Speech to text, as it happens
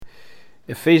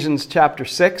Ephesians chapter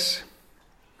 6.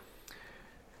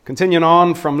 Continuing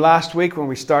on from last week when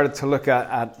we started to look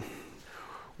at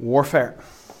warfare.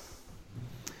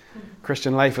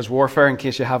 Christian life is warfare, in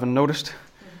case you haven't noticed.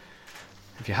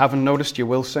 If you haven't noticed, you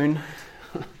will soon.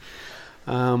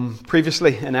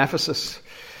 Previously in Ephesus,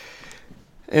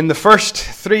 in the first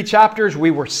 3 chapters,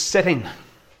 we were sitting.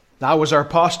 That was our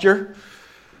posture.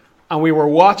 And we were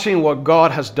watching what God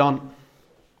has done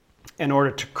in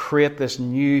order to create this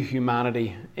new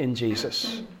humanity in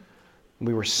Jesus.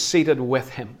 We were seated with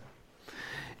Him.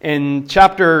 In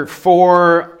chapter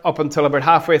 4, up until about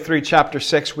halfway through chapter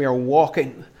 6, we are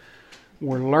walking.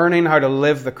 We're learning how to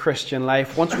live the Christian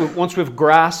life. Once we've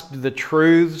grasped the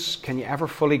truths, can you ever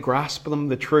fully grasp them?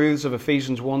 The truths of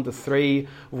Ephesians 1 to 3,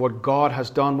 of what God has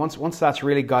done. Once that's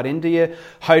really got into you,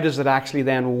 how does it actually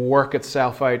then work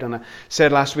itself out? And I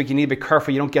said last week, you need to be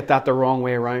careful you don't get that the wrong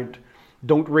way around.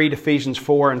 Don't read Ephesians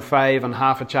 4 and 5 and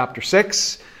half of chapter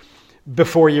 6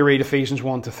 before you read Ephesians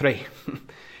 1 to 3.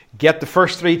 Get the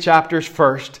first 3 chapters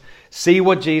first, see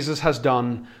what Jesus has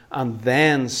done, and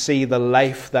then see the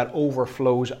life that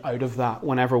overflows out of that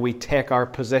whenever we take our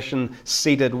position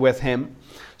seated with Him.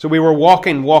 So we were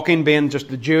walking being just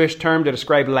the Jewish term to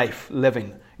describe life,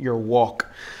 living, your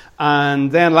walk.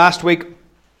 And then last week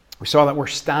we saw that we're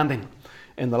standing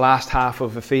in the last half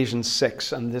of Ephesians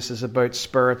 6, and this is about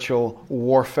spiritual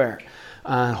warfare.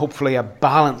 And hopefully a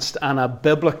balanced and a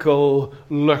biblical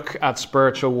look at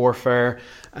spiritual warfare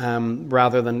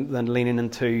rather than leaning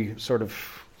into sort of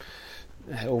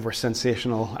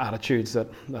over-sensational attitudes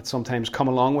that sometimes come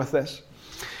along with this.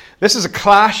 This is a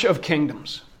clash of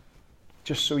kingdoms,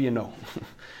 just so you know.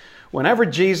 Whenever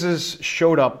Jesus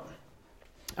showed up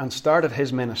and started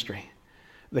His ministry,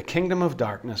 the kingdom of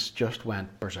darkness just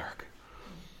went berserk.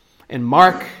 In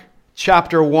Mark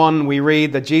chapter 1, we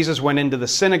read that Jesus went into the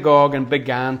synagogue and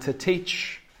began to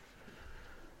teach.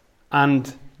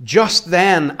 And just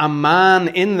then, a man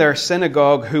in their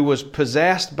synagogue who was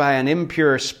possessed by an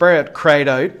impure spirit cried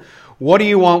out, "What do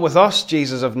you want with us,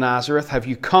 Jesus of Nazareth? Have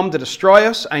you come to destroy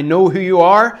us? I know who you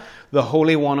are, the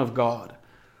Holy One of God."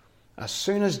 As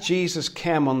soon as Jesus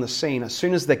came on the scene, as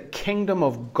soon as the kingdom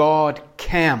of God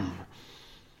came,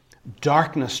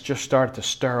 darkness just started to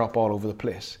stir up all over the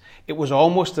place. It was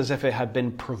almost as if it had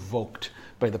been provoked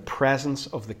by the presence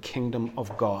of the kingdom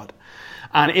of God.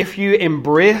 And if you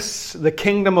embrace the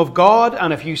kingdom of God,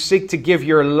 and if you seek to give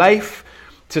your life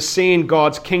to seeing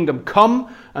God's kingdom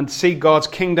come and see God's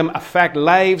kingdom affect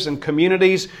lives and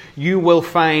communities, you will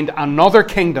find another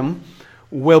kingdom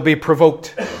will be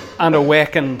provoked and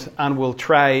awakened and will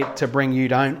try to bring you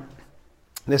down.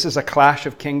 This is a clash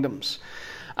of kingdoms.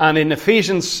 And in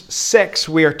Ephesians 6,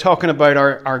 we are talking about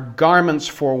our garments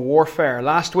for warfare.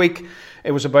 Last week,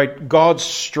 it was about God's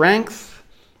strength,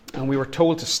 and we were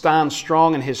told to stand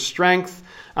strong in His strength.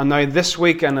 And now this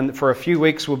week, and for a few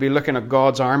weeks, we'll be looking at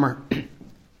God's armour.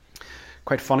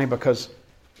 Quite funny, because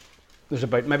there's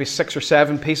about maybe 6 or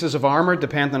 7 pieces of armour,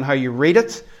 depending on how you read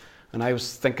it. And I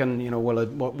was thinking,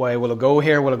 what way will it go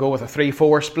here? Will it go with a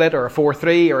 3-4 split, or a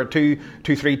 4-3, or a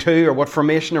 2-3-2, or what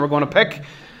formation are we going to pick?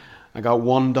 I got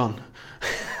 1 done.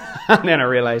 And then I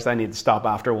realized I need to stop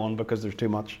after 1 because there's too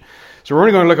much. So we're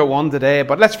only going to look at 1 today.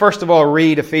 But let's first of all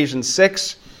read Ephesians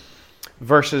 6,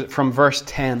 from verse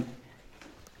 10.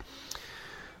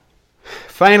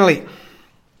 "Finally,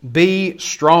 be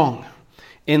strong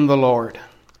in the Lord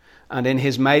and in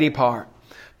His mighty power.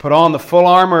 Put on the full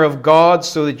armour of God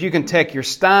so that you can take your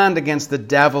stand against the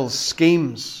devil's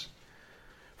schemes.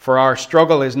 For our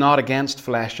struggle is not against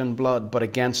flesh and blood, but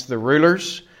against the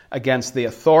rulers, against the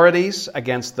authorities,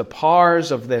 against the powers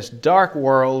of this dark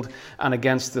world, and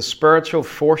against the spiritual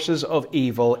forces of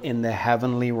evil in the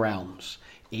heavenly realms."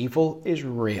 Evil is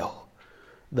real.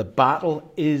 The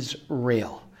battle is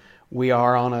real. We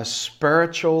are on a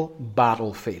spiritual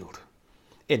battlefield.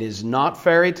 It is not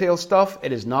fairy tale stuff.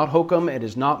 It is not hokum. It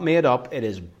is not made up. It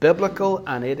is biblical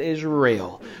and it is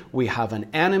real. We have an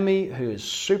enemy who is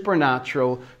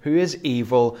supernatural, who is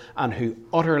evil, and who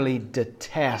utterly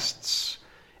detests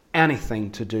anything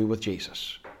to do with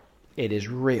Jesus. It is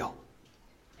real.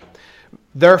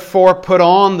 "Therefore put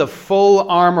on the full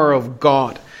armour of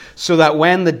God, so that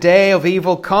when the day of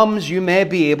evil comes, you may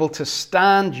be able to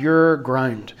stand your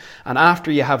ground. And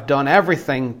after you have done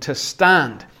everything, to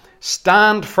stand.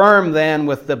 Stand firm then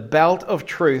with the belt of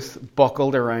truth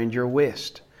buckled around your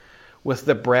waist, with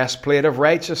the breastplate of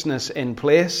righteousness in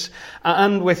place,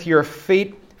 and with your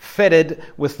feet fitted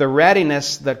with the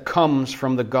readiness that comes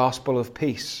from the gospel of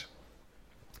peace.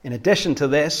 In addition to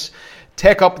this,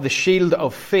 take up the shield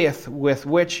of faith with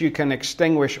which you can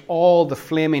extinguish all the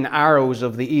flaming arrows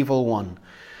of the evil one.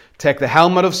 Take the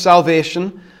helmet of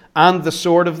salvation and the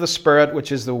sword of the Spirit,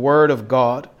 which is the word of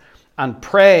God, and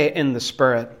pray in the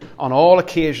Spirit on all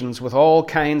occasions with all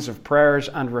kinds of prayers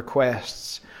and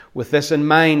requests. With this in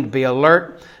mind, be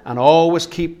alert and always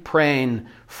keep praying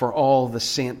for all the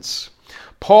saints.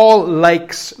 Paul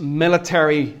likes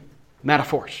military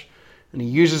metaphors, and he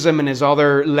uses them in his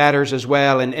other letters as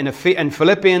well. In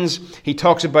Philippians, he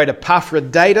talks about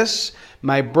Epaphroditus,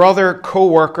 my brother,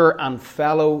 co-worker, and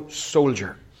fellow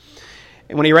soldier.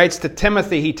 And when he writes to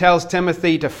Timothy, he tells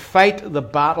Timothy to fight the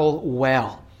battle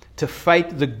well, to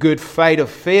fight the good fight of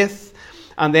faith.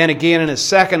 And then again in his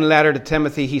second letter to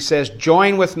Timothy, he says,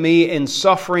 join with me in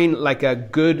suffering like a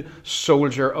good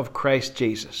soldier of Christ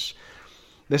Jesus.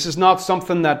 This is not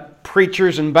something that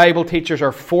preachers and Bible teachers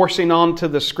are forcing onto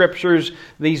the Scriptures,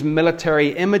 these military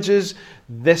images.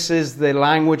 This is the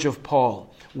language of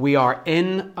Paul. We are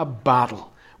in a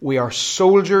battle. We are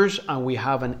soldiers and we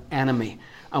have an enemy,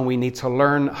 and we need to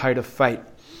learn how to fight.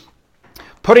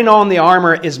 Putting on the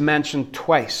armor is mentioned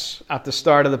twice at the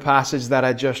start of the passage that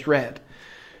I just read.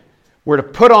 We're to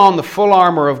put on the full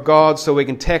armor of God so we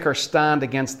can take our stand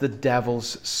against the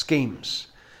devil's schemes.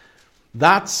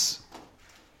 That's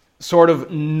sort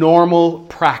of normal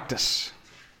practice.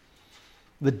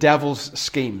 The devil's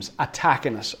schemes,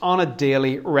 attacking us on a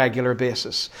daily, regular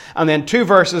basis. And then 2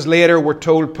 verses later, we're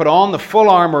told, put on the full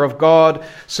armor of God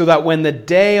so that when the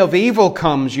day of evil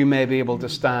comes, you may be able to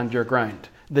stand your ground.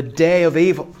 The day of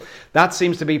evil. That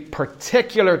seems to be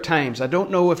particular times. I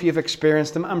don't know if you've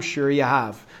experienced them. I'm sure you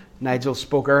have. Nigel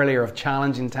spoke earlier of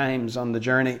challenging times on the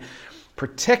journey.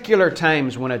 Particular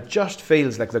times when it just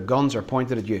feels like the guns are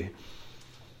pointed at you.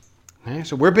 Okay,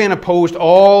 so we're being opposed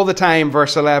all the time,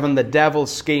 verse 11, the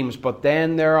devil's schemes. But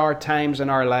then there are times in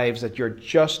our lives that you're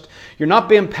not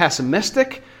being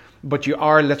pessimistic, but you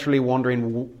are literally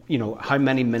wondering, how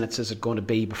many minutes is it going to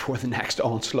be before the next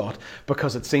onslaught?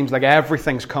 Because it seems like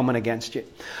everything's coming against you.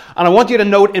 And I want you to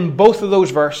note in both of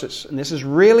those verses, and this is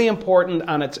really important,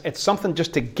 and it's something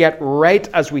just to get right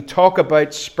as we talk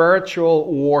about spiritual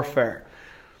warfare.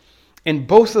 In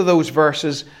both of those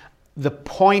verses, the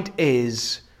point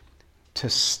is to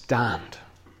stand.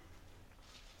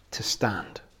 To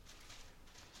stand.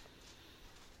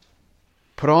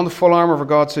 Put on the full armor of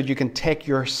God so that you can take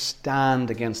your stand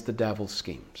against the devil's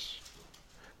schemes.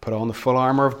 Put on the full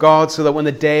armor of God so that when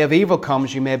the day of evil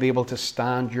comes, you may be able to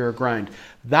stand your ground.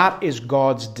 That is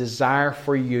God's desire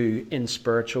for you in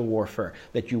spiritual warfare,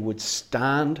 that you would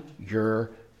stand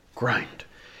your ground.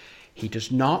 He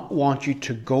does not want you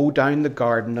to go down the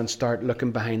garden and start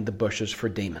looking behind the bushes for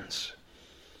demons.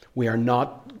 We are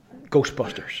not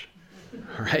Ghostbusters,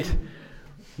 all right?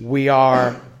 We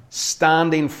are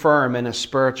standing firm in a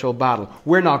spiritual battle.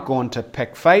 We're not going to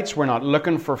pick fights. We're not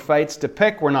looking for fights to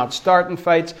pick. We're not starting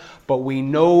fights. But we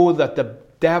know that the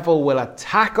devil will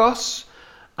attack us,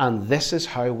 and this is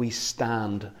how we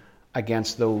stand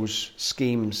against those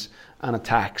schemes and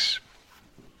attacks.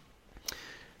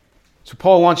 So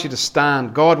Paul wants you to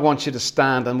stand. God wants you to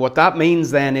stand. And what that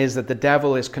means then is that the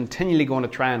devil is continually going to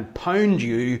try and pound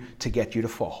you to get you to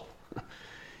fall.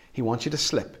 He wants you to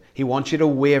slip. He wants you to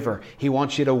waver. He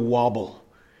wants you to wobble.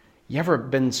 You ever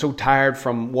been so tired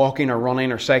from walking or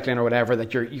running or cycling or whatever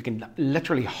that you can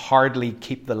literally hardly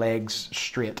keep the legs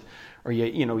straight? Or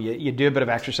you do a bit of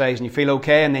exercise and you feel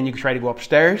okay, and then you try to go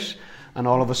upstairs and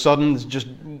all of a sudden it's just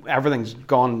everything's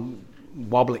gone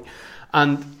wobbly.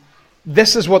 And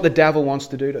this is what the devil wants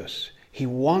to do to us. He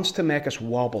wants to make us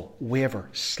wobble, waver,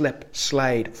 slip,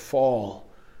 slide, fall.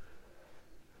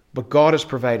 But God has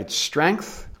provided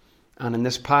strength, and in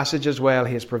this passage as well,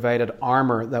 He has provided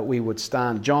armor that we would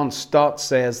stand. John Stott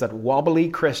says that wobbly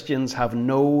Christians have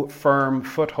no firm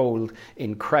foothold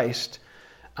in Christ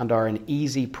and are an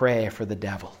easy prey for the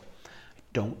devil. I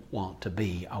don't want to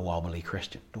be a wobbly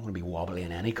Christian. I don't want to be wobbly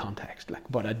in any context,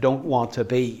 but I don't want to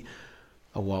be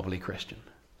a wobbly Christian.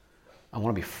 I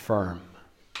want to be firm,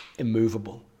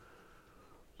 immovable.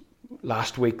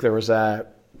 Last week there was a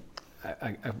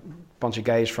bunch of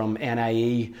guys from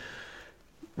NIE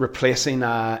replacing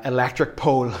an electric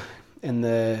pole in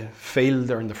the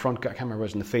field or in the front, I can't remember if it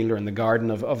was in the field or in the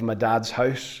garden of my dad's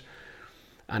house.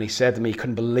 And he said to me he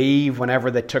couldn't believe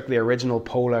whenever they took the original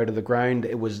pole out of the ground,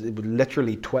 it was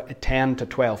literally 10 to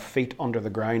 12 feet under the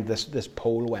ground this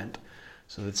pole went.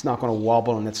 So it's not going to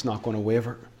wobble and it's not going to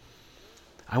waver.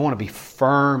 I want to be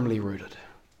firmly rooted.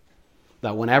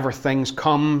 That whenever things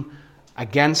come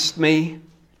against me,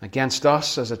 against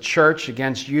us as a church,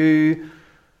 against you,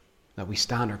 that we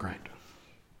stand our ground.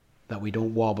 That we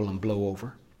don't wobble and blow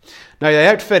over. Now, the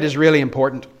outfit is really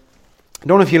important. I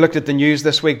don't know if you looked at the news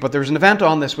this week, but there was an event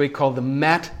on this week called the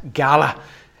Met Gala.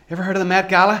 Ever heard of the Met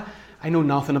Gala? I know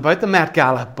nothing about the Met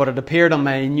Gala, but it appeared on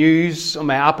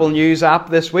my Apple News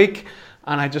app this week,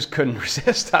 and I just couldn't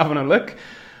resist having a look.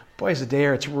 Boys, a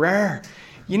dear, it's rare.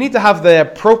 You need to have the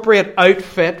appropriate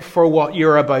outfit for what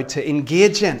you're about to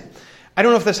engage in. I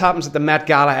don't know if this happens at the Met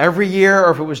Gala every year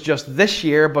or if it was just this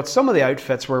year, but some of the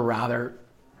outfits were rather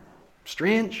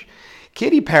strange.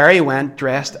 Katy Perry went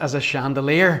dressed as a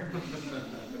chandelier.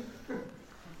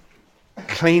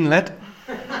 Clean lit.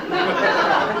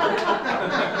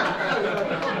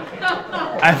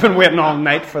 I've been waiting all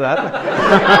night for that.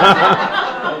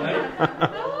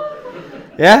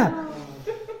 Yeah.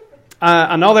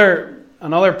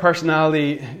 Another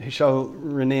personality who shall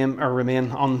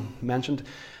remain unmentioned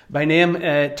by name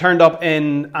turned up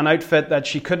in an outfit that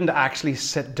she couldn't actually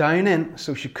sit down in,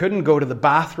 so she couldn't go to the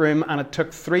bathroom, and it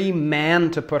took 3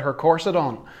 men to put her corset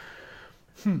on.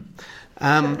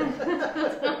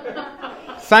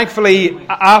 Thankfully,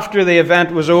 after the event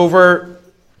was over,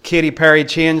 Katy Perry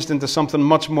changed into something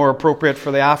much more appropriate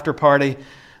for the after party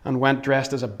and went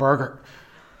dressed as a burger.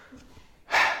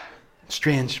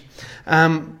 Strange.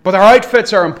 But our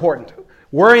outfits are important.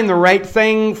 Wearing the right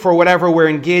thing for whatever we're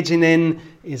engaging in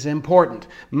is important.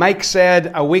 Mike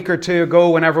said a week or two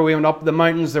ago, whenever we went up the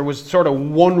mountains, there was sort of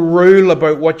one rule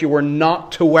about what you were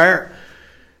not to wear.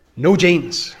 No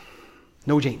jeans.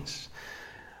 No jeans.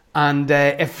 And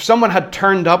if someone had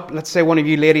turned up, let's say one of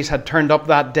you ladies had turned up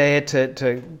that day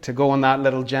to go on that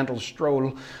little gentle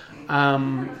stroll,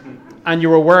 and you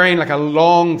were wearing like a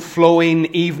long flowing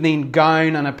evening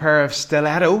gown and a pair of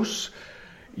stilettos,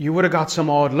 you would have got some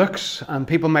odd looks, and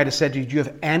people might have said, do you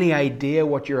have any idea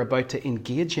what you're about to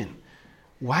engage in?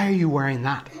 Why are you wearing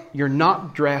that? You're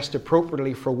not dressed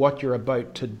appropriately for what you're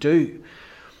about to do.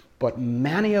 But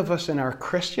many of us in our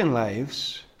Christian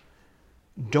lives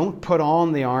don't put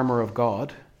on the armour of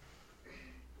God,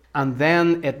 and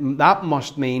then that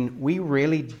must mean we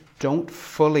really don't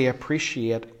fully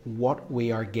appreciate what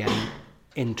we are getting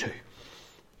into.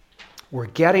 We're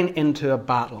getting into a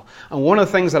battle. And one of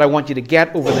the things that I want you to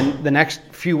get over the next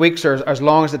few weeks, or as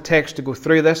long as it takes to go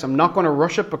through this, I'm not going to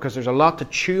rush it because there's a lot to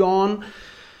chew on,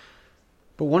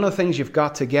 but one of the things you've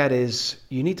got to get is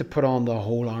you need to put on the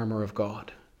whole armour of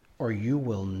God, or you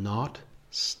will not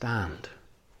stand.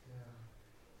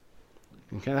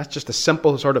 Okay, that's just a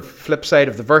simple sort of flip side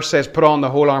of the verse says, put on the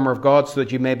whole armour of God so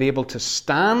that you may be able to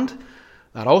stand.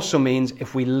 That also means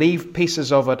if we leave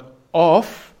pieces of it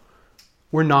off,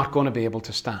 we're not going to be able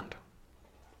to stand.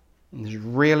 And it's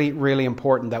really, really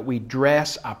important that we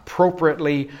dress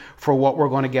appropriately for what we're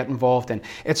going to get involved in.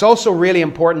 It's also really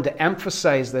important to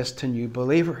emphasize this to new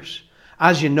believers.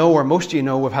 As you know, or most of you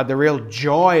know, we've had the real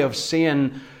joy of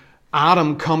seeing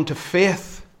Adam come to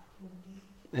faith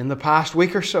in the past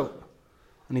week or so.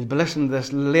 And he'll be listening to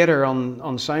this later on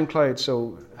SoundCloud,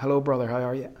 so hello brother, how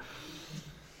are you?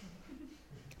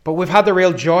 But we've had the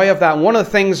real joy of that. And one of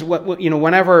the things,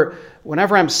 whenever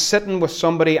I'm sitting with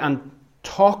somebody and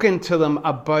talking to them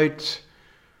about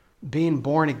being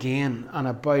born again and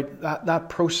about that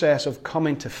process of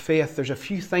coming to faith, there's a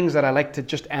few things that I like to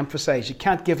just emphasize. You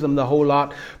can't give them the whole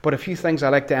lot, but a few things I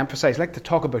like to emphasize. I like to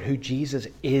talk about who Jesus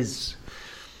is,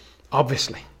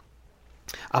 obviously.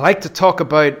 I like to talk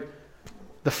about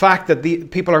the fact that the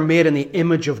people are made in the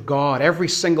image of God. Every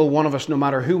single one of us, no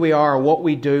matter who we are, or what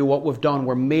we do, what we've done,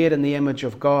 we're made in the image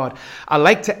of God. I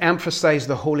like to emphasize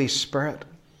the Holy Spirit,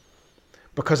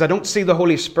 because I don't see the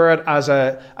Holy Spirit as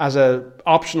a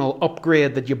optional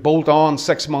upgrade that you bolt on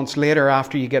 6 months later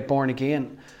after you get born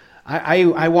again.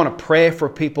 I want to pray for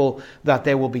people that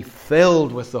they will be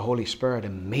filled with the Holy Spirit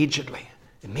immediately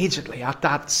at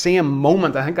that same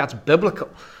moment. I think that's biblical.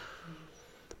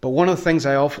 But one of the things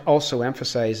I also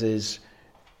emphasize is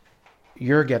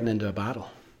you're getting into a battle.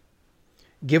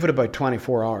 Give it about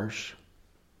 24 hours,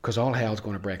 because all hell's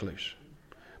going to break loose.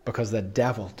 Because the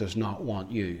devil does not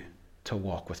want you to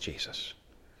walk with Jesus.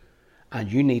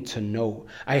 And you need to know.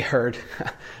 I heard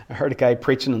a guy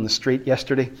preaching on the street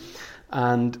yesterday,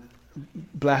 and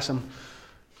bless him,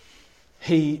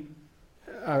 I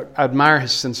admire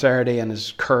his sincerity and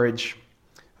his courage.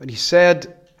 But he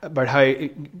said about how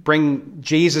bring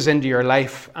Jesus into your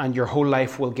life and your whole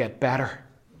life will get better.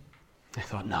 I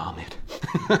thought, no, mate.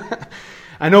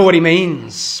 I know what he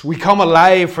means. We come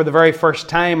alive for the very first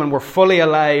time, and we're fully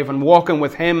alive and walking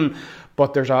with him.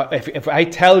 But if I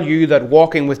tell you that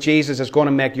walking with Jesus is going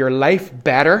to make your life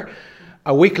better,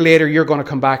 a week later you're going to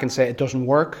come back and say it doesn't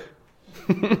work.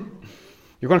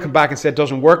 You're going to come back and say it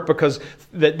doesn't work because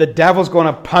the devil's going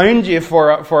to pound you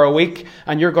for a week,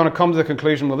 and you're going to come to the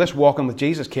conclusion, well, this walking with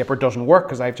Jesus caper doesn't work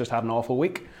because I've just had an awful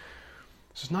week.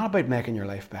 So it's not about making your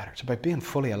life better. It's about being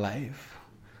fully alive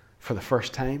for the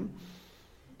first time.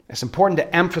 It's important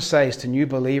to emphasize to new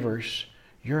believers,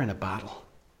 you're in a battle.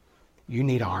 You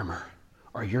need armor,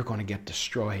 or you're going to get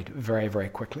destroyed very, very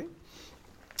quickly.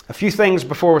 A few things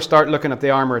before we start looking at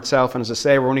the armor itself, and as I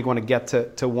say, we're only going to get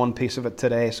to one piece of it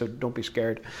today, so don't be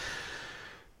scared.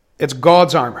 It's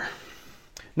God's armor.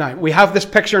 Now, we have this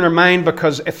picture in our mind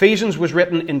because Ephesians was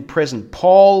written in prison.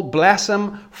 Paul, bless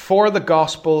him, for the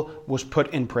gospel, was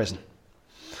put in prison.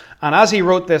 And as he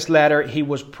wrote this letter, he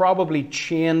was probably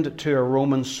chained to a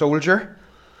Roman soldier.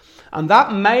 And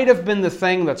that might have been the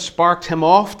thing that sparked him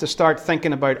off to start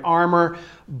thinking about armor.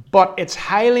 But it's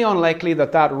highly unlikely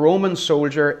that that Roman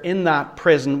soldier in that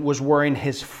prison was wearing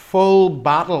his full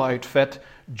battle outfit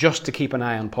just to keep an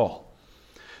eye on Paul.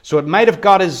 So it might have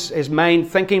got his mind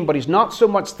thinking, but he's not so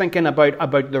much thinking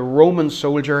about the Roman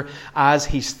soldier as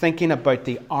he's thinking about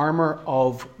the armor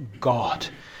of God.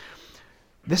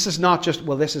 This is not just,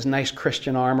 well, this is nice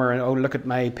Christian armor, and oh, look at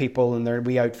my people and their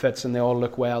wee outfits and they all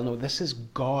look well. No, this is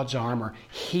God's armor.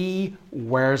 He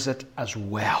wears it as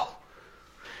well.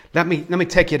 Let me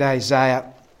take you to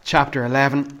Isaiah chapter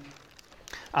 11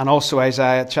 and also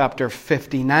Isaiah chapter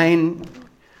 59. I'm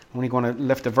only going to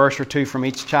lift a verse or two from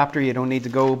each chapter. You don't need to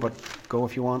go, but go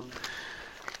if you want.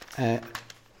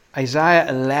 Isaiah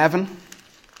 11.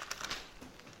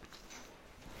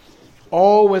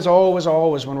 Always, always,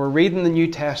 always, when we're reading the New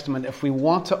Testament, if we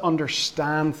want to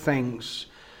understand things,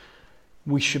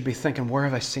 we should be thinking, where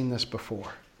have I seen this before?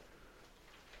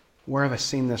 Where have I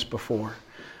seen this before?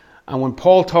 And when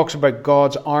Paul talks about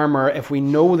God's armor, if we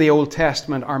know the Old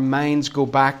Testament, our minds go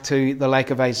back to the like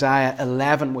of Isaiah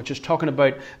 11, which is talking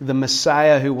about the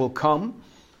Messiah who will come.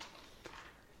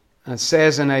 And it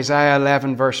says in Isaiah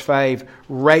 11 verse 5,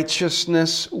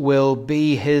 righteousness will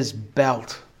be his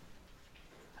belt,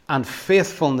 and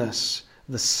faithfulness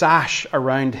the sash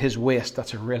around his waist.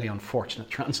 That's a really unfortunate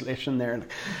translation there.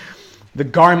 The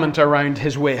garment around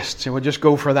his waist. So we'll just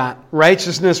go for that.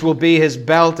 Righteousness will be his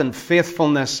belt, and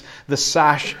faithfulness the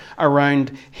sash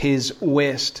around his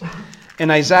waist.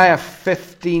 In Isaiah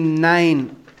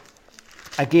 59,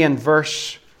 again,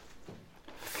 verse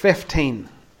 15.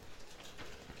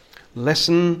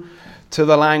 Listen to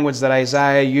the language that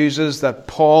Isaiah uses that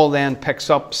Paul then picks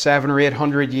up 700 or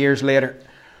 800 years later.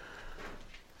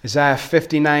 Isaiah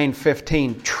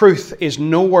 59:15. Truth is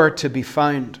nowhere to be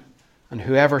found, and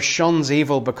whoever shuns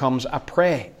evil becomes a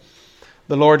prey.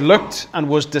 The Lord looked and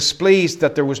was displeased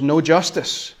that there was no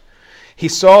justice. He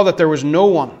saw that there was no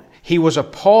one. He was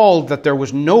appalled that there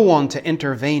was no one to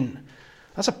intervene.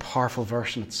 That's a powerful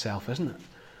verse in itself, isn't it?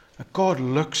 That God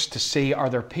looks to see,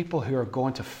 are there people who are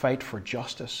going to fight for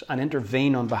justice and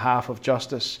intervene on behalf of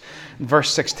justice? In verse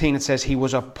 16 it says, he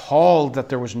was appalled that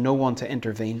there was no one to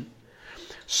intervene.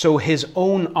 So his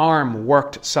own arm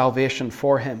worked salvation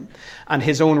for him, and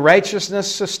his own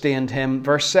righteousness sustained him.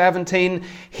 Verse 17,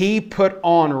 he put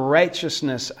on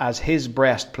righteousness as his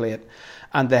breastplate,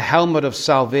 and the helmet of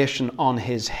salvation on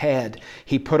his head.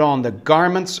 He put on the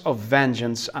garments of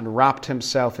vengeance and wrapped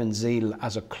himself in zeal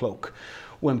as a cloak.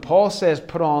 When Paul says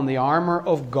put on the armor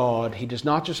of God, he does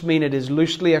not just mean it is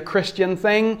loosely a Christian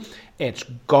thing. It's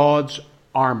God's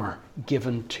armor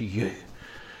given to you.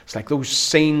 It's like those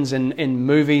scenes in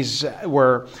movies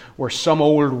where some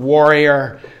old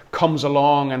warrior comes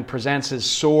along and presents his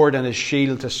sword and his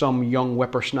shield to some young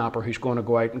whippersnapper who's going to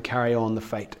go out and carry on the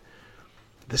fight.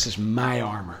 This is my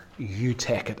armor. You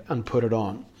take it and put it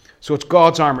on. So it's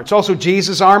God's armor. It's also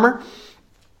Jesus' armor.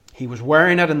 He was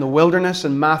wearing it in the wilderness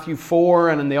in Matthew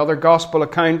 4 and in the other gospel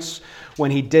accounts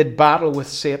when he did battle with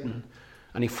Satan.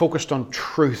 And he focused on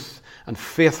truth and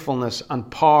faithfulness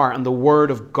and power and the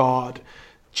Word of God.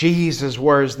 Jesus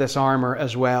wears this armor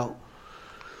as well.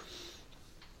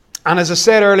 And as I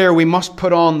said earlier, we must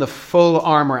put on the full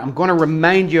armor. I'm going to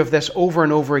remind you of this over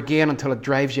and over again until it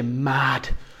drives you mad,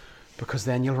 because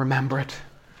then you'll remember it.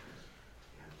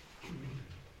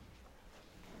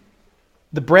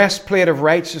 The breastplate of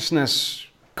righteousness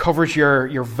covers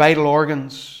your vital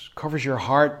organs, covers your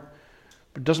heart,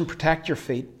 but doesn't protect your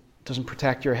feet, doesn't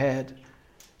protect your head.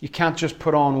 You can't just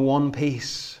put on one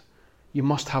piece. You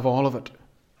must have all of it.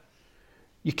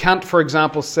 You can't, for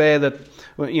example, say that,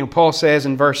 Paul says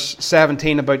in verse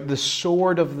 17 about the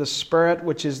sword of the Spirit,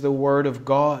 which is the Word of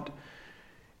God.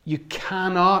 You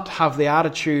cannot have the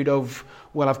attitude of,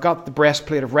 well, I've got the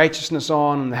breastplate of righteousness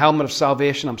on and the helmet of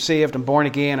salvation. I'm saved, I'm born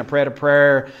again, I prayed a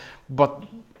prayer, but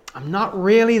I'm not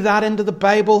really that into the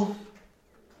Bible.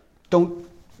 Don't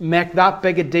make that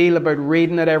big a deal about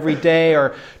reading it every day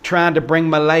or trying to bring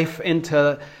my life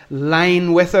into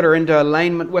line with it or into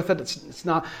alignment with it. It's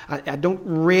not, I don't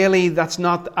really, that's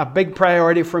not a big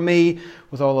priority for me.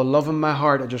 With all the love in my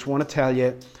heart, I just want to tell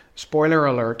you, spoiler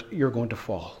alert, you're going to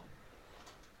fall.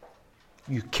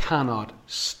 You cannot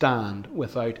stand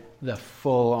without the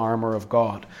full armour of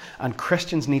God. And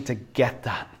Christians need to get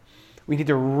that. We need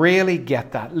to really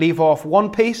get that. Leave off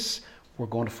one piece, we're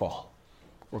going to fall.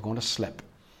 We're going to slip.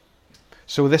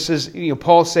 So this is,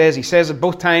 Paul says, he says it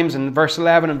both times in verse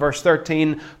 11 and verse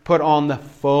 13, put on the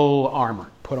full armour.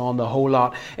 Put on the whole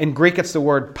lot. In Greek, it's the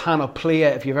word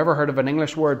panoplia. If you've ever heard of an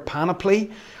English word,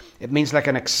 panoply, it means like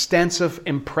an extensive,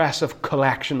 impressive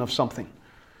collection of something.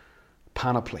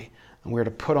 Panoply. And we're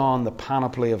to put on the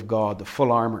panoply of God, the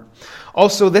full armour.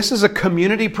 Also, this is a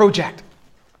community project.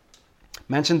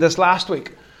 Mentioned this last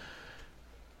week.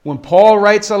 When Paul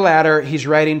writes a letter, he's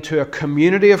writing to a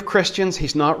community of Christians.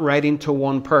 He's not writing to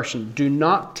one person. Do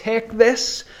not take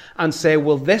this and say,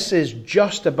 well, this is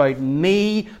just about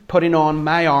me putting on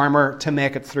my armour to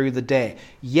make it through the day.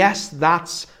 Yes,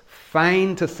 that's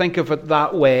fine to think of it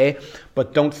that way,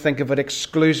 but don't think of it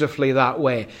exclusively that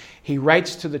way. He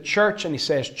writes to the church and he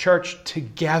says, church,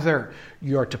 together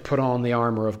you're to put on the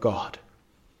armour of God.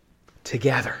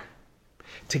 Together.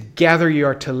 Together you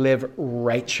are to live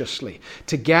righteously.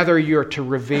 Together you are to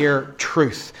revere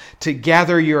truth.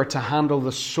 Together you are to handle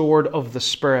the sword of the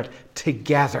Spirit.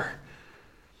 Together.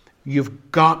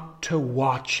 You've got to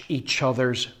watch each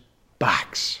other's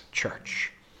backs,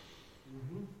 church.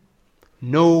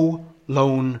 No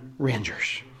lone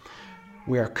rangers.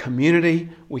 We are a community.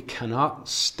 We cannot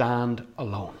stand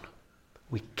alone.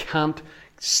 We can't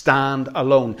stand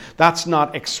alone. That's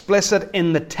not explicit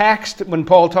in the text when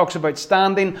Paul talks about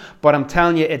standing, but I'm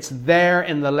telling you, it's there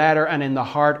in the letter and in the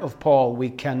heart of Paul. We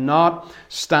cannot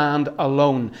stand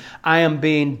alone. I am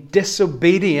being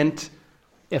disobedient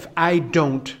if I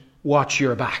don't watch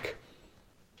your back,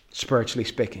 spiritually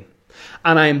speaking.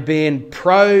 And I am being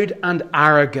proud and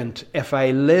arrogant if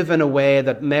I live in a way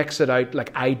that makes it out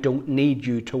like I don't need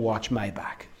you to watch my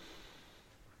back.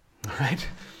 All right?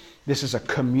 This is a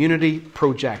community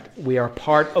project. We are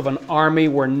part of an army.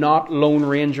 We're not Lone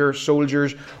Ranger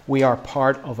soldiers. We are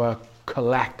part of a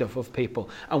collective of people.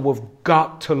 And we've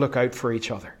got to look out for each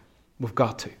other. We've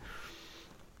got to.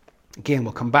 Again,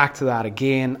 we'll come back to that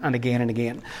again and again and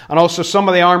again. And also some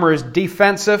of the armour is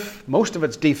defensive. Most of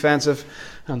it's defensive.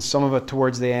 And some of it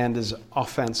towards the end is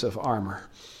offensive armour.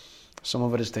 Some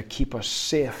of it is to keep us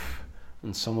safe.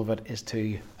 And some of it is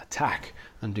to attack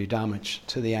and do damage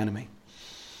to the enemy.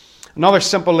 Another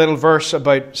simple little verse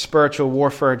about spiritual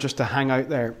warfare, just to hang out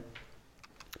there,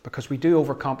 because we do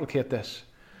overcomplicate this.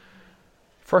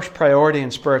 First priority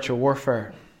in spiritual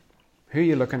warfare, who are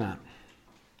you looking at?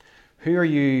 Who are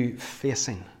you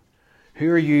facing? Who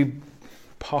are you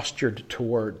postured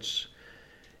towards?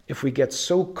 If we get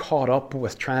so caught up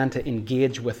with trying to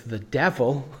engage with the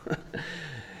devil,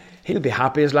 he'll be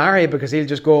happy as Larry, because he'll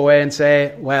just go away and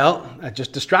say, well, I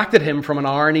just distracted him from an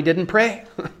hour and he didn't pray.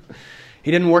 He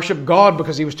didn't worship God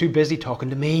because he was too busy talking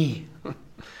to me.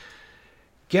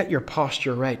 Get your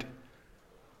posture right.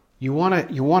 You want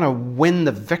to win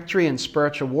the victory in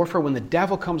spiritual warfare when the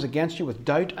devil comes against you with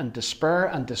doubt and despair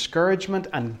and discouragement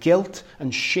and guilt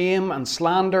and shame and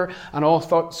slander and all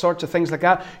sorts of things like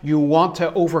that. You want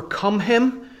to overcome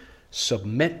him.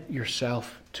 Submit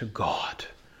yourself to God.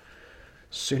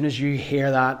 As soon as you hear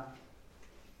that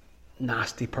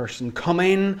nasty person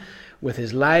coming with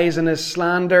his lies and his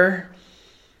slander,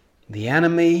 the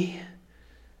enemy,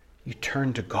 you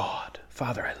turn to God.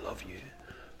 Father, I love you.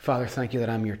 Father, thank you that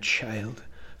I'm your child.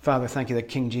 Father, thank you that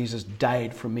King Jesus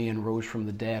died for me and rose from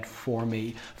the dead for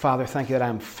me. Father, thank you that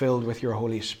I'm filled with your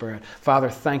Holy Spirit. Father,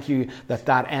 thank you that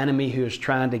that enemy who is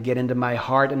trying to get into my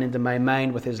heart and into my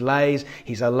mind with his lies,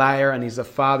 he's a liar and he's the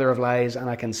father of lies, and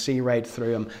I can see right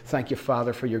through him. Thank you,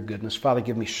 Father, for your goodness. Father,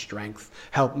 give me strength.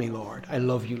 Help me, Lord. I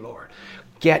love you, Lord.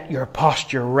 Get your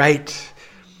posture right.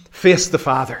 Face the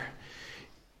Father.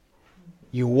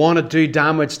 You want to do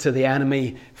damage to the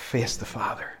enemy, face the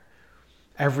Father.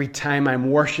 Every time I'm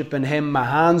worshiping him, my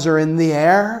hands are in the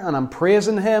air and I'm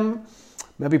praising him,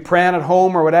 maybe praying at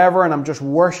home or whatever, and I'm just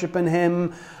worshiping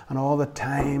him, and all the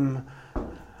time,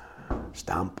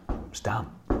 stamp,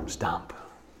 stamp, stamp.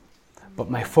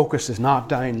 But my focus is not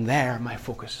down there, my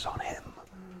focus is on him.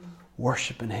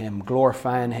 Worshiping him,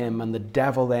 glorifying him, and the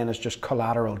devil then is just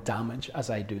collateral damage as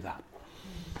I do that.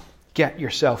 Get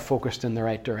yourself focused in the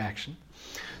right direction.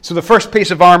 So the first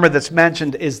piece of armour that's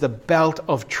mentioned is the belt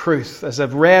of truth. As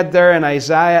I've read there in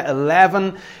Isaiah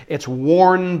 11, it's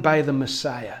worn by the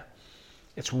Messiah.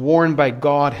 It's worn by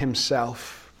God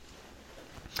himself.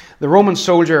 The Roman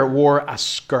soldier wore a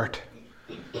skirt.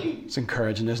 It's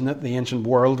encouraging, isn't it? The ancient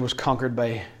world was conquered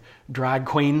by drag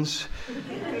queens.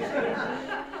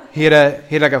 He had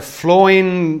like a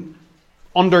flowing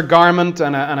undergarment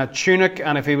and a tunic,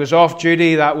 and if he was off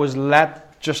duty, that was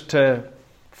let just to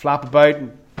flap about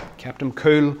and kept him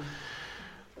cool.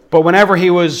 But whenever he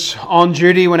was on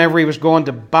duty, whenever he was going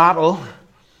to battle,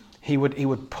 he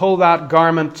would pull that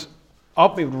garment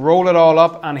up, he would roll it all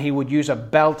up, and he would use a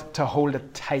belt to hold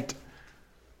it tight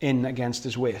in against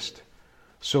his waist,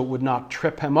 so it would not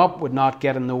trip him up, would not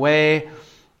get in the way.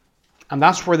 And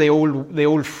that's where the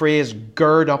old phrase,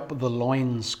 gird up the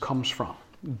loins, comes from.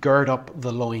 Gird up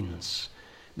the loins.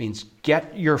 It means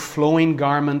get your flowing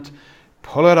garment,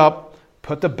 pull it up,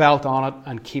 put the belt on it,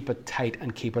 and keep it tight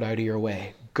and keep it out of your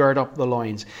way. Gird up the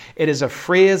loins. It is a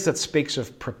phrase that speaks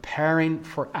of preparing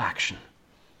for action.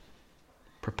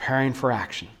 Preparing for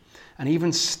action. And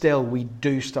even still, we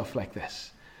do stuff like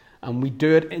this. And we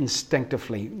do it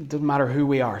instinctively. It doesn't matter who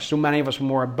we are. So many of us, when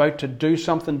we're about to do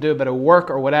something, do a bit of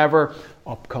work or whatever,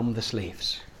 up come the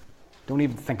sleeves. Don't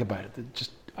even think about it. They're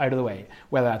just out of the way.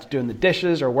 Whether that's doing the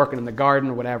dishes or working in the garden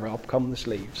or whatever, up come the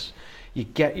sleeves. You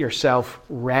get yourself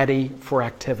ready for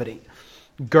activity.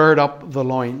 Gird up the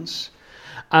loins.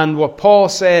 And what Paul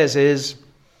says is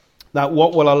that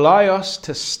what will allow us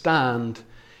to stand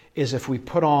is if we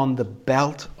put on the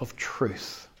belt of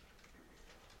truth.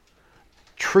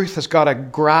 Truth has got to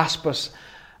grasp us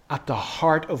at the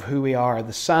heart of who we are.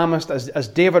 The psalmist, as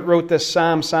David wrote this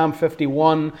psalm, Psalm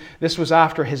 51, this was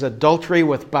after his adultery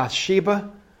with Bathsheba.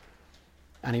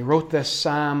 And he wrote this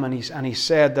psalm and he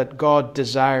said that God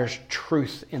desires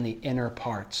truth in the inner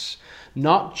parts.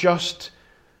 Not just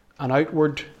an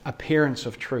outward appearance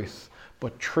of truth,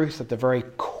 but truth at the very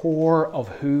core of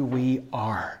who we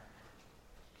are.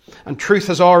 And truth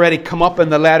has already come up in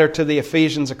the letter to the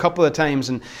Ephesians a couple of times.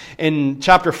 And in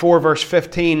chapter 4, verse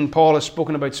 15, Paul has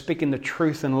spoken about speaking the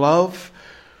truth in love.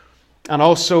 And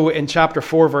also in chapter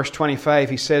 4, verse 25,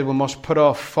 he said we must put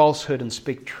off falsehood and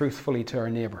speak truthfully to our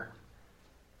neighbour.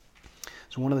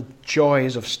 It's one of the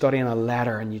joys of studying a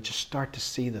letter, and you just start to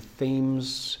see the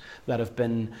themes that have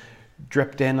been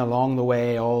dripped in along the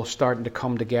way, all starting to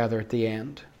come together at the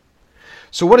end.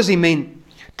 So what does he mean?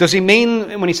 Does he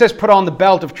mean, when he says put on the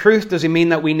belt of truth, does he mean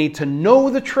that we need to know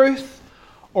the truth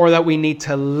or that we need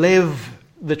to live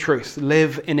the truth,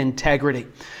 live in integrity?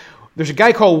 There's a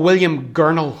guy called William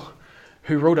Gurnall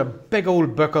who wrote a big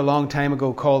old book a long time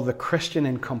ago called The Christian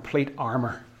in Complete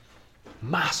Armour.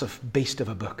 Massive beast of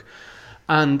a book.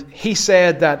 And he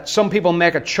said that some people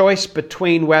make a choice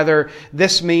between whether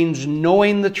this means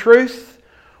knowing the truth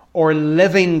or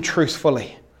living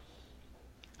truthfully.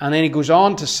 And then he goes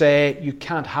on to say you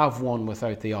can't have one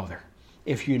without the other.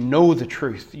 If you know the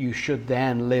truth, you should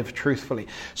then live truthfully.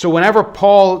 So whenever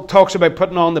Paul talks about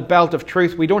putting on the belt of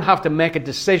truth, we don't have to make a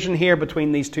decision here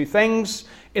between these two things.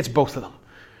 It's both of them.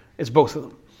 It's both of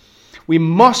them. We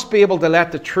must be able to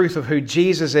let the truth of who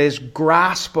Jesus is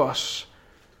grasp us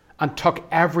and tuck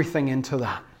everything into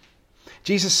that.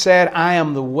 Jesus said, I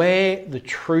am the way, the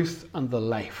truth, and the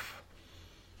life.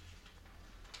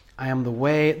 I am the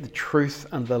way, the truth,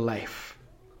 and the life.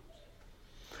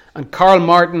 And Karl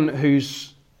Martin,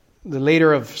 who's the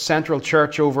leader of Central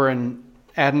Church over in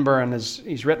Edinburgh, and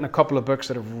he's written a couple of books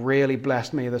that have really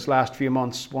blessed me this last few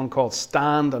months, one called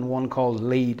Stand and one called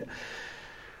Lead.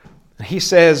 And he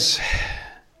says,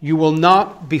 you will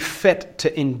not be fit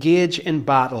to engage in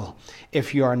battle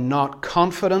if you are not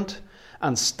confident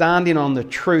and standing on the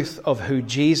truth of who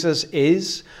Jesus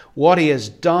is, what he has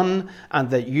done, and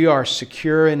that you are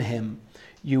secure in him.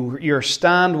 Your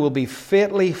stand will be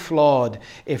fatally flawed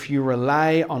if you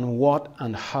rely on what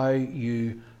and how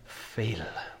you feel.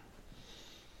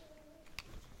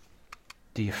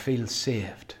 Do you feel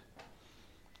saved?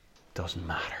 Doesn't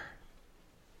matter.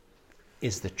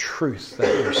 Is the truth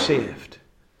that you're saved?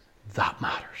 That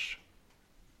matters.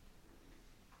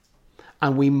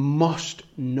 And we must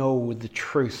know the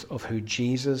truth of who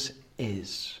Jesus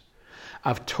is.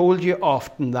 I've told you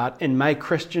often that in my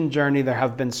Christian journey there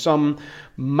have been some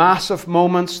massive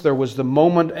moments. There was the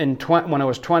moment when I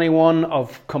was 21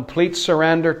 of complete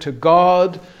surrender to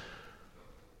God.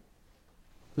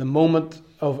 The moment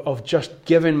of just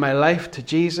giving my life to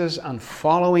Jesus and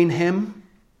following him.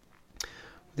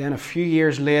 Then a few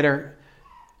years later,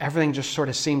 everything just sort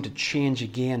of seemed to change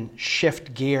again,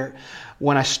 shift gear.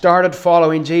 When I started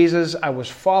following Jesus, I was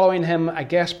following him, I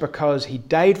guess, because he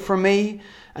died for me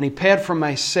and he paid for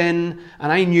my sin, and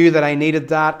I knew that I needed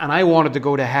that, and I wanted to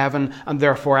go to heaven, and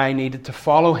therefore I needed to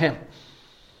follow him.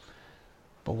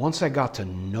 But once I got to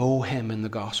know him in the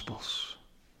Gospels,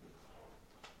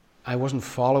 I wasn't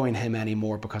following him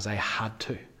anymore because I had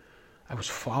to. I was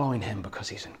following him because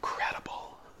he's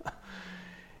incredible.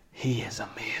 He is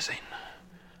amazing.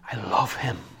 I love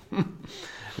him.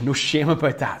 No shame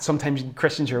about that. Sometimes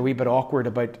Christians are a wee bit awkward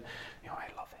about,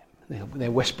 I love him. They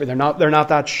whisper. They're not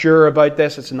that sure about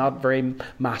this. It's not very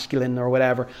masculine or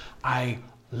whatever. I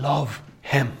love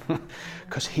him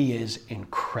because he is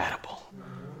incredible.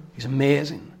 He's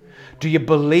amazing. Do you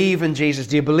believe in Jesus?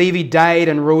 Do you believe he died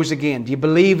and rose again? Do you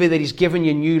believe that he's given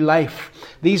you new life?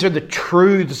 These are the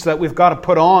truths that we've got to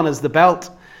put on as the belt.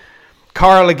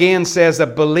 Carl again says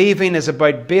that believing is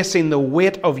about basing the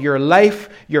weight of your life,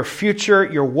 your future,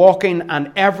 your walking,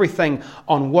 and everything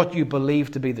on what you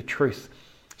believe to be the truth.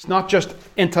 It's not just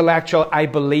intellectual, I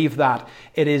believe that.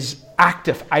 It is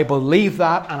active. I believe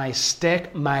that and I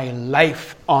stake my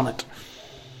life on it.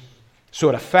 So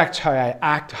it affects how I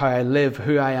act, how I live,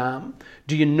 who I am.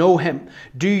 Do you know him?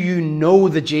 Do you know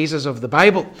the Jesus of the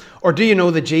Bible? Or do you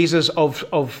know the Jesus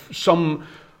of some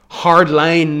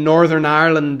hardline Northern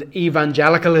Ireland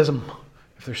evangelicalism,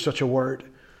 if there's such a word?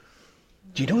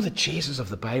 Do you know the Jesus of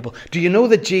the Bible? Do you know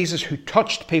the Jesus who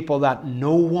touched people that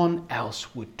no one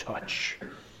else would touch?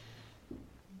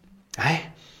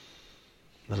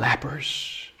 The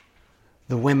lepers,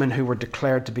 the women who were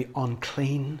declared to be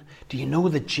unclean. Do you know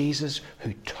the Jesus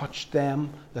who touched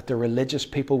them that the religious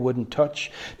people wouldn't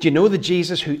touch? Do you know the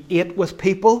Jesus who ate with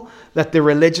people that the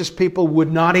religious people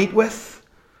would not eat with?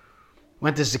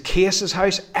 Went to Zacchaeus'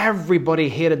 house. Everybody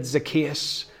hated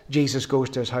Zacchaeus. Jesus goes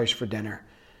to his house for dinner.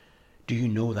 Do you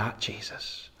know that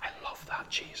Jesus? I love that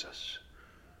Jesus.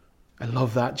 I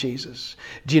love that Jesus.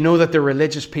 Do you know that the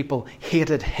religious people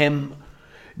hated him?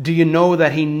 Do you know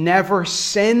that he never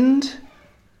sinned?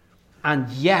 And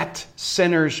yet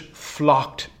sinners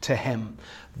flocked to him.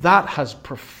 That has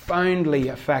profoundly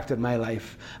affected my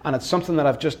life. And it's something that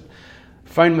I've just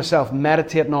found myself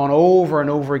meditating on over and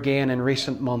over again in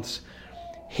recent months.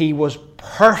 He was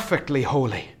perfectly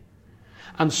holy.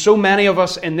 And so many of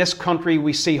us in this country,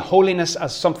 we see holiness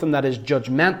as something that is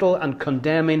judgmental and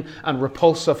condemning and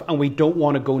repulsive, and we don't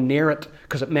want to go near it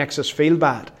because it makes us feel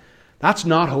bad. That's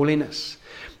not holiness.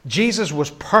 Jesus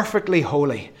was perfectly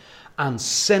holy. And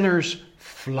sinners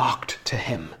flocked to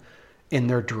him in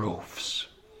their droves.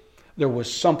 There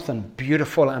was something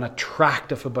beautiful and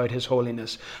attractive about his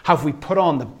holiness. Have we put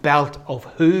on the belt of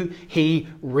who he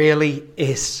really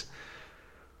is?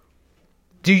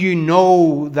 Do you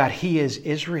know that he is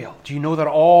Israel? Do you know that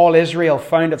all Israel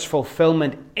found its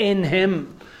fulfillment in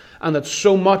him? And that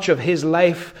so much of his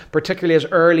life, particularly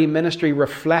his early ministry,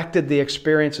 reflected the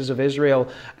experiences of Israel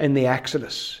in the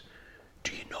Exodus?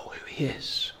 Do you know who he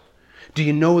is? Do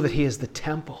you know that he is the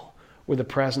temple where the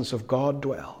presence of God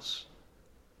dwells?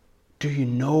 Do you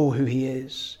know who he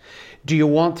is? Do you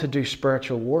want to do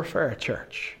spiritual warfare,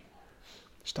 church?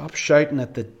 Stop shouting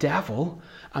at the devil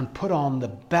and put on the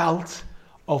belt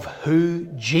of who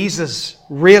Jesus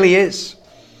really is.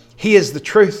 He is the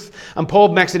truth. And Paul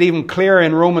makes it even clearer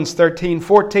in Romans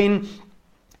 13:14.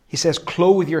 He says,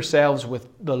 clothe yourselves with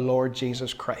the Lord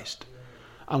Jesus Christ.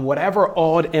 And whatever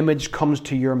odd image comes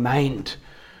to your mind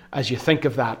as you think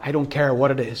of that, I don't care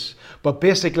what it is. But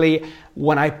basically,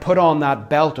 when I put on that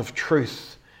belt of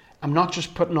truth, I'm not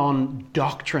just putting on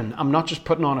doctrine. I'm not just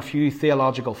putting on a few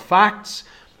theological facts.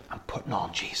 I'm putting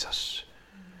on Jesus.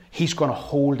 He's going to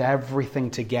hold everything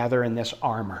together in this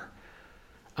armor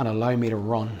and allow me to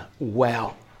run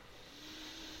well.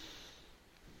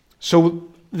 So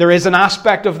there is an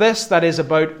aspect of this that is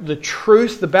about the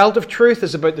truth. The belt of truth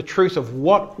is about the truth of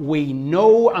what we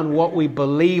know and what we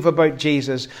believe about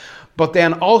Jesus. But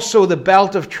then also the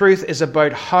belt of truth is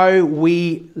about how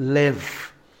we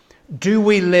live. Do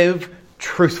we live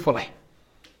truthfully?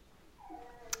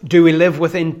 Do we live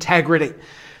with integrity?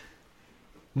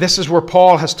 This is where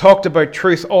Paul has talked about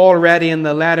truth already in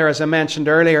the letter, as I mentioned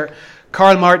earlier.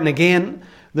 Karl Martin again.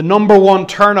 The number one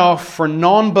turn-off for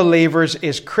non-believers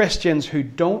is Christians who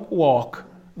don't walk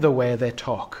the way they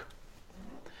talk.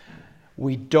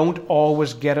 We don't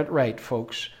always get it right,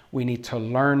 folks. We need to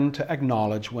learn to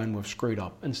acknowledge when we've screwed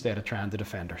up instead of trying to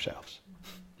defend ourselves.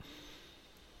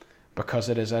 Because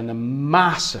it is a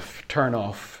massive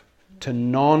turn-off to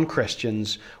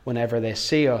non-Christians whenever they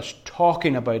see us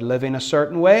talking about living a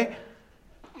certain way,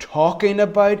 talking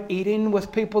about eating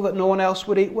with people that no one else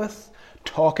would eat with,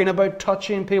 talking about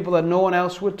touching people that no one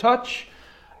else would touch,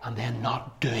 and then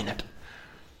not doing it.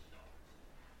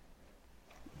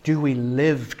 Do we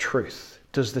live truth?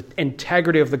 Does the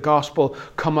integrity of the gospel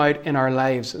come out in our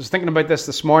lives? I was thinking about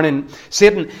this morning.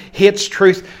 Satan hates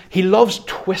truth. He loves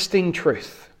twisting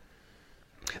truth.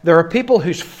 There are people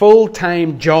whose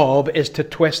full-time job is to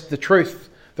twist the truth.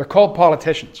 They're called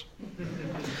politicians.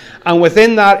 And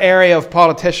within that area of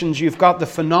politicians, you've got the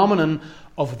phenomenon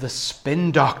of the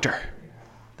spin doctor.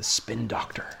 The spin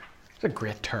doctor. It's a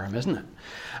great term, isn't it?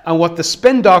 And what the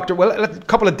spin doctor, well, a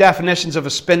couple of definitions of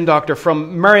a spin doctor.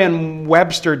 From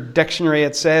Merriam-Webster dictionary,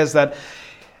 it says that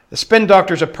the spin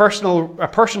doctor is a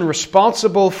person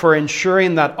responsible for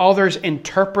ensuring that others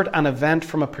interpret an event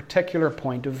from a particular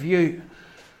point of view.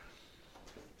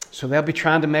 So they'll be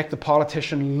trying to make the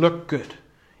politician look good,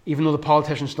 even though the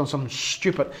politician's done something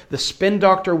stupid. The spin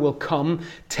doctor will come,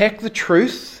 take the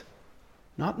truth,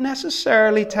 not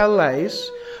necessarily tell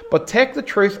lies, but take the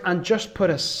truth and just put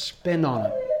a spin on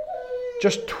it.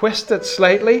 Just twist it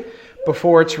slightly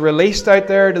before it's released out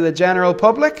there to the general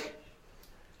public,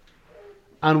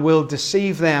 and will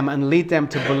deceive them and lead them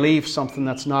to believe something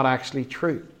that's not actually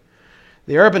true.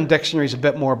 The Urban Dictionary is a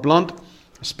bit more blunt.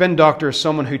 A spin doctor is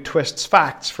someone who twists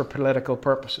facts for political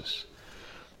purposes.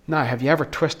 Now, have you ever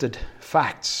twisted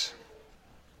facts?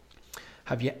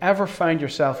 Have you ever found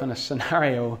yourself in a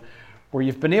scenario where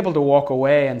you've been able to walk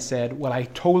away and said, well, I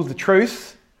told the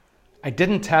truth, I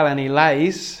didn't tell any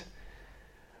lies,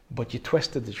 but you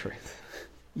twisted the truth.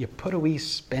 You put a wee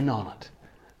spin on it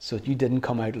so that you didn't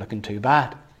come out looking too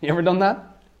bad. You ever done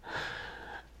that?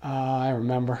 I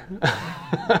remember.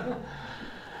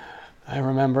 I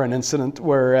remember an incident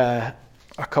where a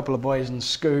couple of boys in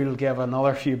school gave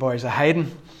another few boys a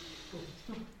hiding.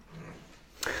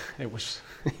 It was,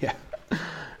 yeah, I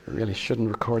really shouldn't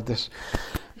record this.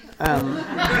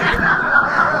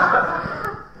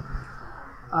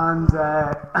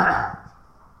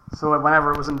 So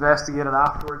whenever it was investigated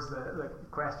afterwards, the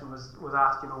question was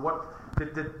asked, what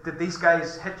did these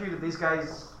guys hit you? Did these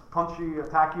guys punch you,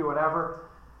 attack you, whatever?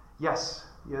 Yes,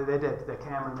 yeah, they did. They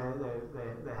came and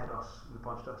they hit us and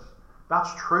punched us.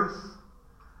 That's truth.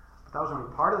 But that was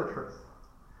only part of the truth.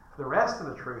 The rest of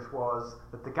the truth was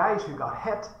that the guys who got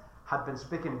hit had been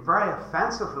speaking very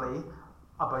offensively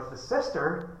about the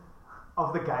sister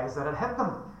of the guys that had hit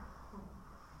them.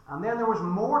 And then there was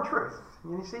more truth.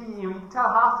 You see, you can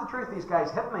tell half the truth. These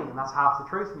guys hit me, and that's half the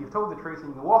truth. And you've told the truth, and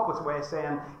you can walk away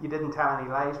saying you didn't tell any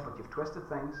lies, but you've twisted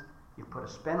things. You've put a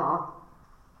spin on it.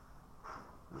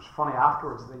 It was funny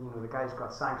afterwards that the guys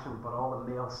got sanctioned, but all the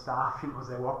male staff, as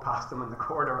they walked past them in the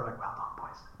corridor, were like, "Well done,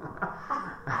 boys.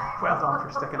 Well done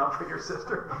for sticking up for your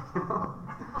sister."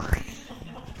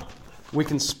 We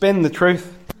can spin the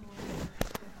truth.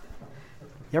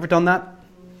 You ever done that?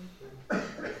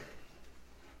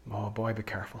 Oh boy, be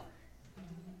careful.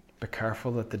 Be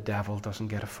careful that the devil doesn't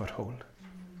get a foothold.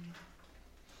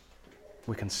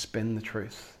 We can spin the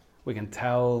truth. We can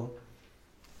tell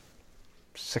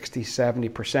 60,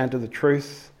 70% of the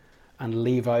truth and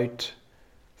leave out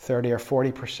 30 or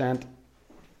 40%.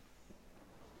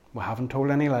 We haven't told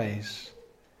any lies,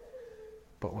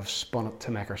 but we've spun it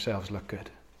to make ourselves look good.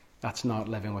 That's not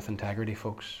living with integrity,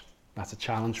 folks. That's a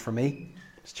challenge for me.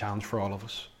 It's a challenge for all of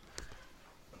us.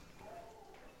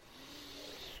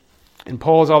 In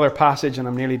Paul's other passage, and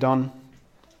I'm nearly done,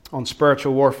 on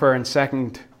spiritual warfare in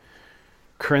 2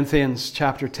 Corinthians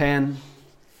chapter 10,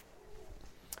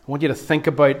 I want you to think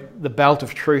about the belt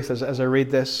of truth as I read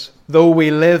this. Though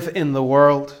we live in the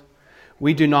world,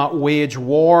 we do not wage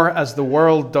war as the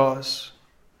world does.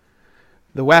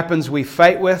 The weapons we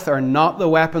fight with are not the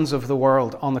weapons of the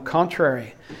world. On the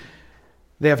contrary,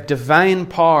 they have divine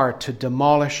power to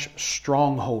demolish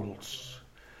strongholds.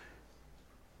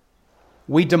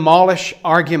 We demolish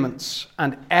arguments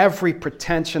and every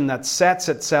pretension that sets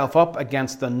itself up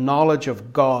against the knowledge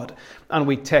of God, and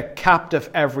we take captive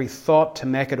every thought to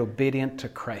make it obedient to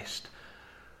Christ.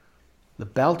 The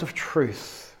belt of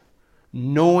truth,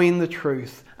 knowing the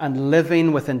truth and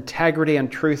living with integrity and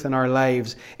truth in our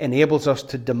lives, enables us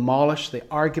to demolish the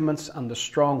arguments and the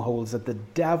strongholds that the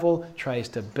devil tries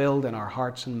to build in our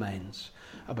hearts and minds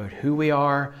about who we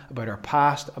are, about our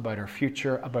past, about our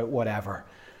future, about whatever.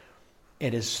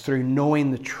 It is through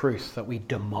knowing the truth that we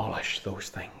demolish those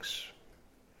things.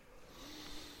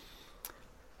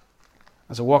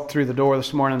 As I walked through the door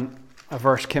this morning, a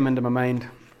verse came into my mind,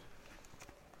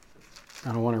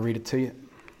 and I want to read it to you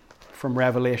from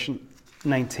Revelation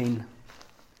 19.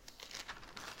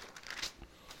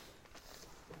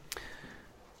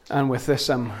 And with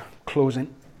this, I'm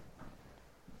closing.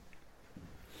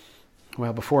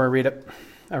 Well, before I read it,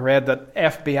 I read that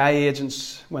FBI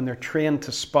agents, when they're trained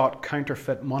to spot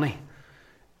counterfeit money,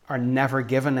 are never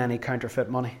given any counterfeit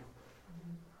money.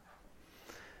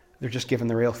 They're just given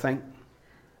the real thing.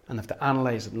 And have to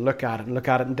analyse it and look at it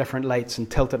in different lights and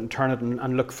tilt it and turn it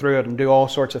and look through it and do all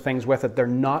sorts of things with it. They're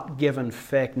not given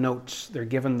fake notes. They're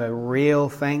given the real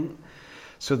thing.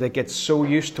 So they get so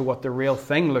used to what the real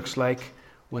thing looks like,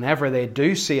 whenever they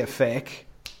do see a fake,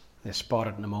 they spot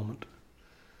it in a moment.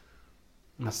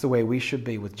 And that's the way we should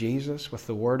be with Jesus, with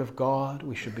the Word of God.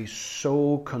 We should be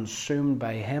so consumed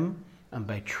by Him and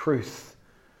by truth.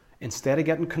 Instead of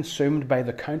getting consumed by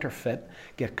the counterfeit,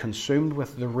 get consumed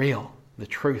with the real, the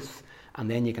truth, and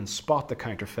then you can spot the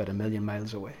counterfeit a million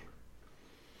miles away.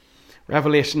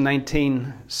 Revelation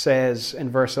 19 says in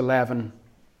verse 11,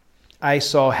 I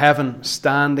saw heaven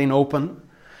standing open,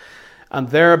 and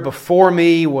there before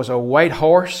me was a white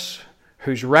horse,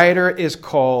 whose rider is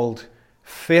called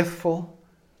Faithful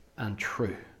and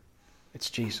True. It's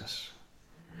Jesus.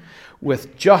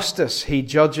 With justice he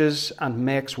judges and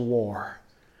makes war.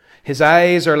 His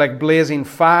eyes are like blazing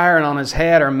fire, and on his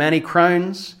head are many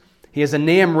crowns. He has a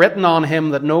name written on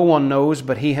him that no one knows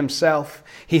but he himself.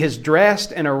 He is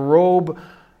dressed in a robe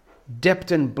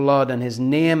dipped in blood, and his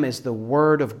name is the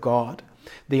Word of God.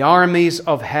 The armies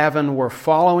of heaven were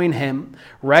following him,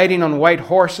 riding on white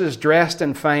horses, dressed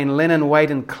in fine linen,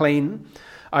 white and clean.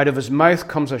 Out of his mouth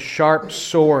comes a sharp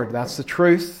sword, that's the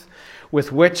truth,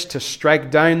 with which to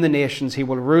strike down the nations. He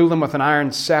will rule them with an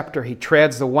iron scepter. He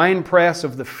treads the winepress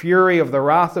of the fury of the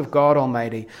wrath of God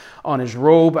Almighty. On his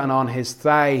robe and on his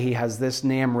thigh he has this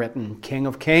name written, King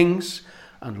of Kings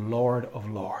and Lord of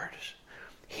Lords.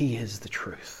 He is the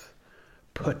truth.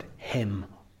 Put him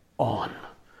on.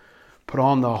 Put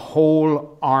on the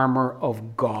whole armour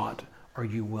of God, or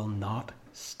you will not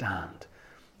stand.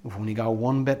 We've only got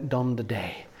one bit done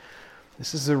today.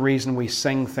 This is the reason we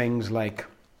sing things like,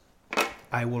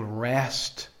 I will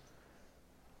rest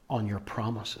on your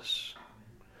promises.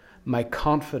 My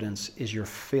confidence is your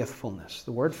faithfulness.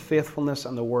 The word faithfulness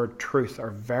and the word truth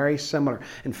are very similar.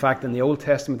 In fact, in the Old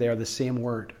Testament, they are the same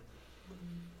word.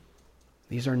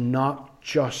 These are not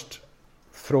just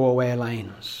throwaway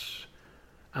lines.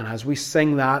 And as we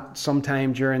sing that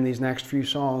sometime during these next few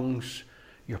songs,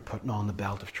 you're putting on the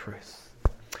belt of truth.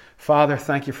 Father,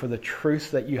 thank you for the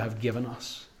truth that you have given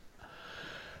us.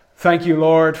 Thank you,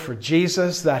 Lord, for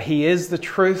Jesus, that he is the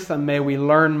truth, and may we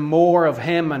learn more of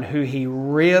him and who he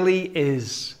really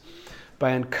is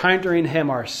by encountering him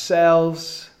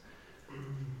ourselves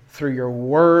through your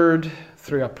word,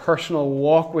 through a personal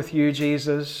walk with you,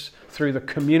 Jesus, through the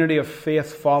community of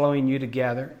faith following you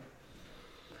together.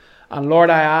 And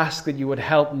Lord, I ask that you would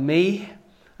help me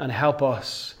and help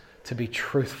us to be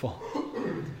truthful,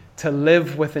 to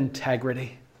live with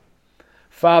integrity.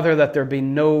 Father, that there be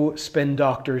no spin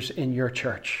doctors in your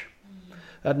church,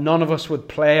 that none of us would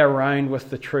play around with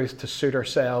the truth to suit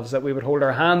ourselves, that we would hold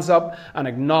our hands up and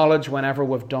acknowledge whenever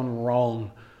we've done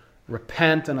wrong,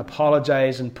 repent and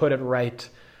apologize and put it right.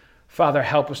 Father,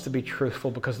 help us to be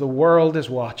truthful, because the world is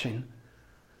watching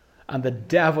and the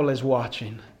devil is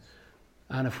watching.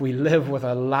 And if we live with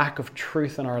a lack of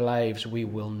truth in our lives, we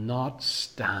will not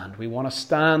stand. We want to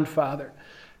stand, Father.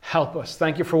 Help us.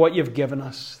 Thank you for what you've given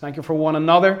us. Thank you for one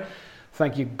another.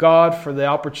 Thank you, God, for the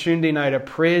opportunity now to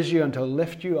praise you and to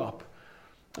lift you up.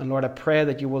 And Lord, I pray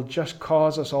that you will just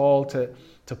cause us all to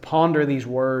ponder these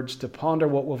words, to ponder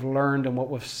what we've learned and what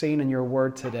we've seen in your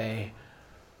word today,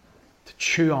 to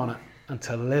chew on it and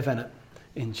to live in it.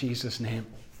 In Jesus' name.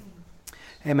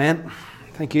 Amen.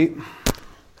 Thank you.